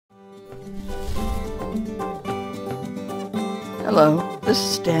Hello, this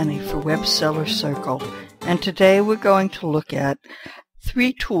is Danny for Web Seller Circle, and today we're going to look at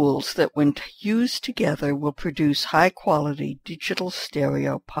 3 tools that when used together will produce high-quality digital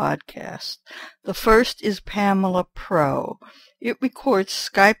stereo podcasts. The first is Pamela Pro. It records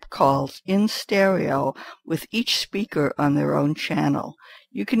Skype calls in stereo with each speaker on their own channel.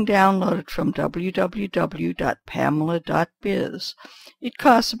 You can download it from www.pamela.biz. It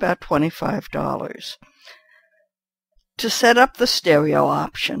costs about $25. To set up the stereo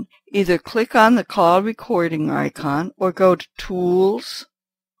option, either click on the call recording icon or go to Tools,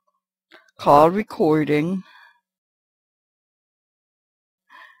 Call Recording,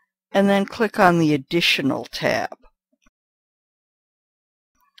 and then click on the Additional tab.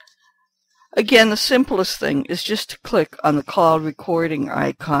 Again, the simplest thing is just to click on the call recording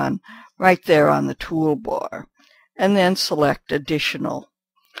icon right there on the toolbar, and then select Additional.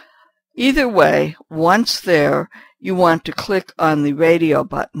 Either way, once there, you want to click on the radio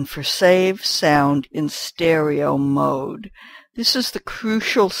button for Save Sound in Stereo Mode. This is the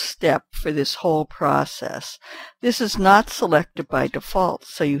crucial step for this whole process. This is not selected by default,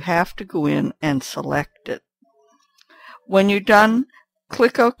 so you have to go in and select it. When you're done,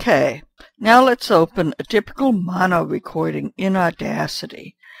 click OK. Now let's open a typical mono recording in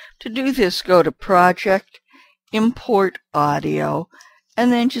Audacity. To do this, go to Project, Import Audio,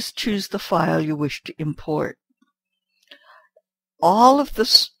 and then just choose the file you wish to import. All of the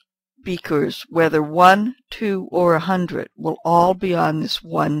speakers, whether 1, 2, or 100, will all be on this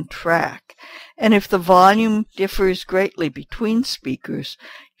one track. And if the volume differs greatly between speakers,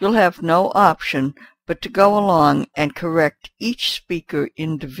 you'll have no option but to go along and correct each speaker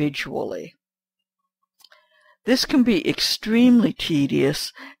individually. This can be extremely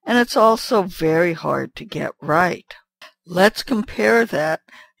tedious, and it's also very hard to get right. Let's compare that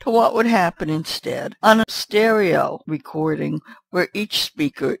to what would happen instead on a stereo recording where each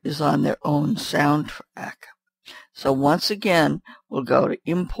speaker is on their own soundtrack. So once again, we'll go to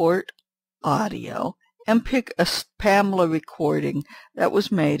Import Audio and pick a Pamela recording that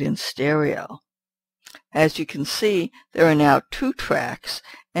was made in stereo. As you can see, there are now 2 tracks,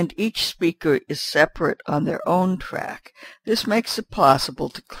 and each speaker is separate on their own track. This makes it possible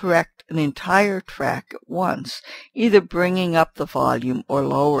to correct an entire track at once, either bringing up the volume or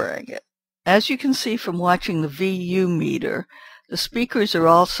lowering it. As you can see from watching the VU meter, the speakers are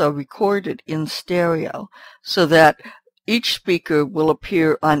also recorded in stereo, so that each speaker will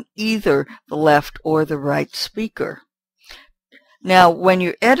appear on either the left or the right speaker. Now, when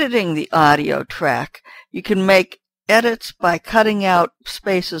you're editing the audio track, you can make edits by cutting out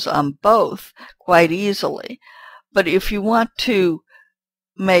spaces on both quite easily. But if you want to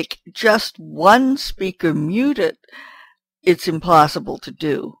make just one speaker muted, it's impossible to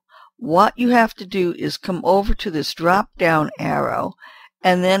do. What you have to do is come over to this drop-down arrow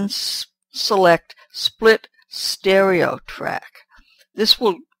and then select Split Stereo Track. This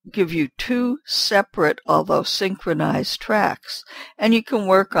will give you 2 separate, although synchronized tracks, and you can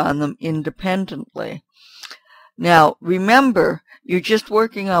work on them independently. Now, remember, you're just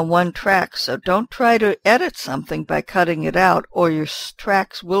working on one track, so don't try to edit something by cutting it out, or your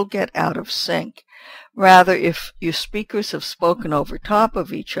tracks will get out of sync. Rather, if your speakers have spoken over top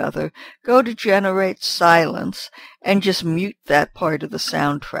of each other, go to Generate Silence and just mute that part of the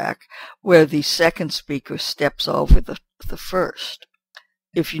soundtrack where the second speaker steps over the first.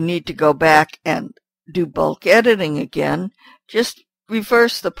 If you need to go back and do bulk editing again, just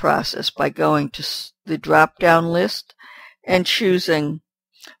reverse the process by going to the drop-down list and choosing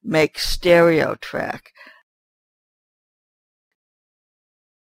Make Stereo Track.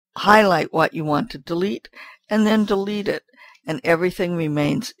 Highlight what you want to delete and then delete it, and everything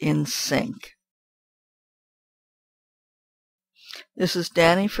remains in sync. This is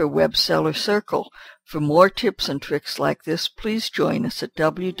Danny for Web Seller Circle. For more tips and tricks like this, please join us at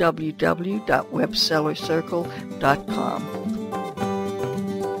www.websellercircle.com.